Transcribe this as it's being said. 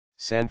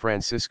San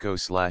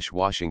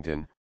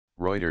Francisco/Washington,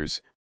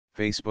 Reuters,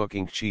 Facebook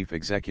Inc. Chief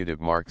Executive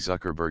Mark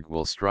Zuckerberg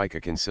will strike a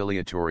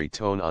conciliatory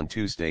tone on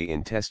Tuesday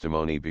in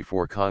testimony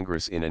before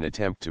Congress in an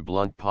attempt to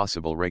blunt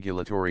possible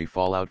regulatory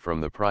fallout from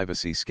the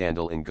privacy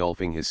scandal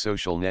engulfing his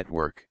social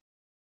network.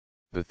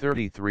 The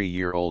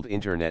 33-year-old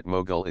internet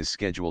mogul is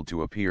scheduled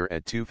to appear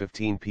at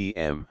 2:15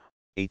 p.m.,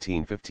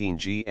 18:15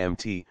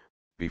 GMT,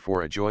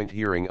 before a joint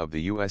hearing of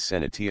the U.S.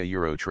 Senate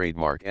Euro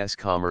Trademark S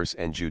Commerce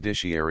and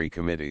Judiciary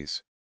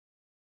Committees.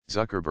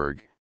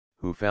 Zuckerberg,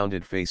 who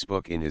founded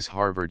Facebook in his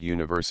Harvard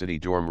University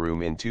dorm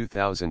room in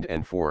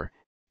 2004,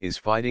 is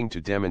fighting to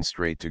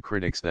demonstrate to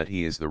critics that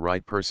he is the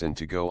right person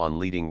to go on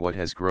leading what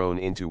has grown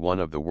into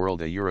one of the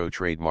world Euro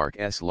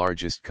Trademark's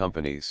largest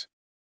companies.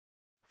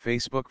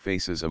 Facebook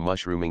faces a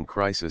mushrooming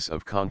crisis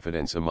of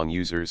confidence among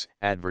users,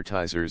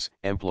 advertisers,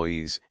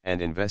 employees,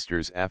 and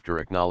investors after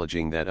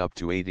acknowledging that up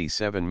to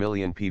 87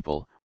 million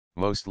people,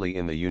 mostly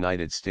in the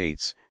United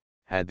States,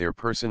 had their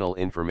personal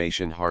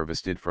information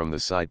harvested from the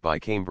site by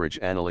Cambridge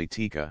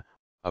Analytica,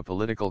 a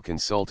political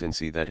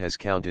consultancy that has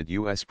counted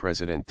U.S.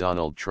 President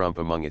Donald Trump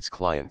among its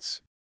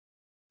clients.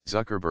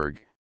 Zuckerberg,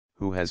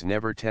 who has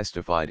never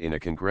testified in a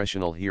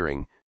congressional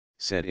hearing,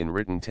 said in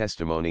written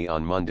testimony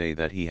on Monday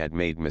that he had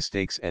made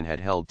mistakes and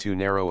had held too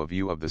narrow a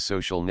view of the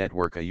social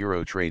network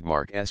Euro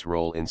Trademark's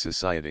role in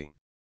society.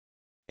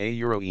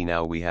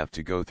 Now we have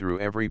to go through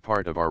every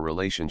part of our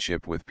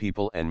relationship with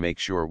people and make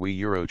sure we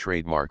Euro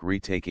Trademark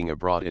retaking a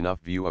broad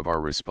enough view of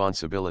our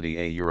responsibility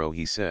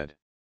he said.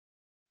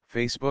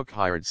 Facebook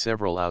hired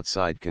several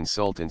outside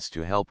consultants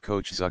to help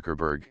coach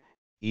Zuckerberg,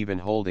 even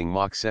holding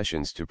mock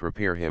sessions to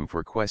prepare him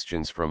for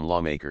questions from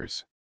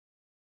lawmakers.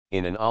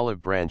 In an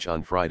olive branch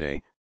on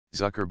Friday,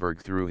 Zuckerberg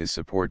threw his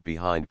support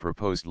behind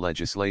proposed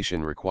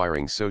legislation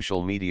requiring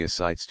social media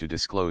sites to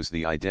disclose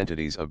the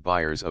identities of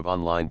buyers of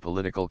online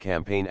political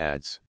campaign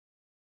ads.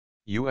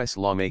 U.S.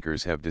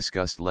 lawmakers have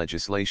discussed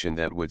legislation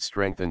that would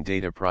strengthen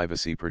data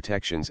privacy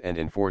protections and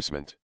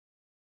enforcement.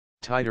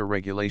 Tighter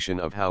regulation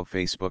of how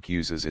Facebook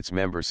uses its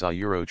members'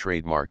 Euro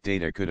trademark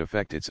data could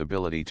affect its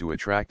ability to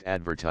attract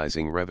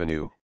advertising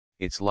revenue,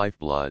 its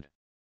lifeblood.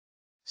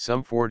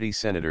 Some 40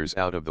 senators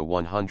out of the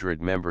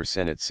 100-member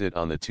Senate sit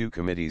on the two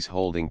committees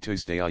holding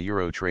Tuesday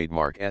Euro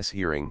Trademark's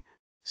hearing,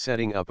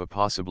 setting up a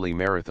possibly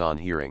marathon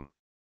hearing.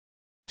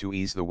 To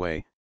ease the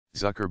way,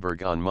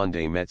 Zuckerberg on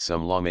Monday met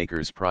some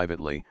lawmakers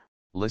privately,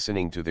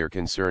 listening to their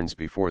concerns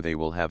before they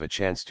will have a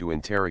chance to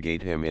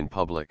interrogate him in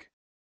public.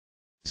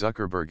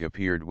 Zuckerberg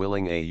appeared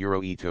willing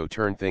to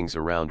turn things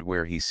around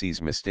where he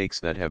sees mistakes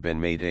that have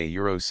been made.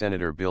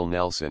 Senator Bill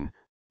Nelson,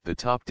 the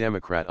top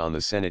Democrat on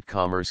the Senate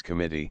Commerce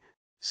Committee,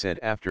 said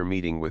after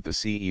meeting with the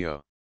CEO.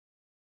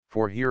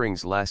 For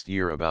hearings last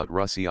year about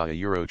Russia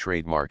Euro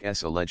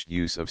Trademark's alleged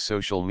use of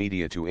social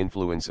media to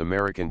influence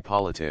American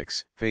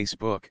politics,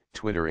 Facebook,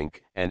 Twitter Inc.,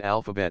 and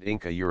Alphabet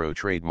Inc. Euro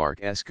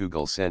Trademark's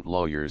Google sent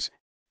lawyers,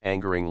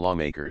 angering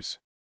lawmakers.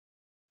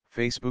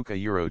 Facebook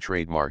Euro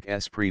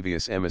Trademark's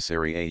previous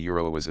emissary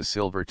was a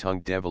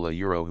silver-tongued devil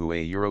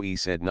who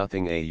said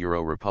nothing.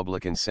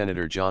 Republican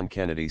Senator John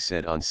Kennedy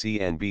said on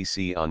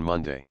CNBC on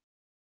Monday.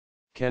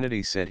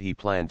 Kennedy said he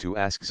planned to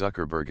ask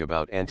Zuckerberg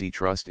about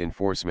antitrust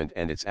enforcement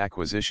and its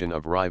acquisition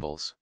of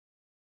rivals.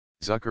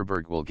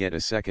 Zuckerberg will get a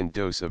second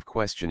dose of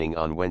questioning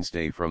on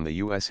Wednesday from the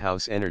U.S.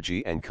 House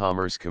Energy and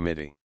Commerce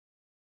Committee.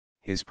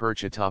 His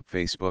perch atop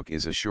Facebook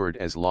is assured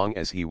as long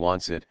as he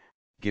wants it,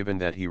 given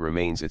that he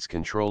remains its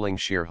controlling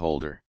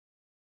shareholder.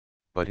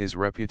 But his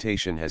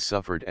reputation has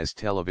suffered as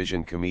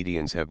television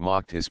comedians have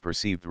mocked his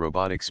perceived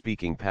robotic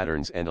speaking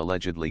patterns and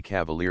allegedly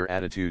cavalier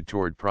attitude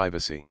toward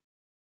privacy.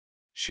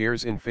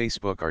 Shares in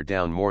Facebook are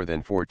down more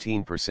than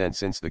 14%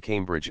 since the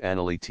Cambridge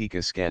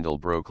Analytica scandal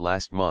broke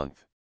last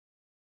month.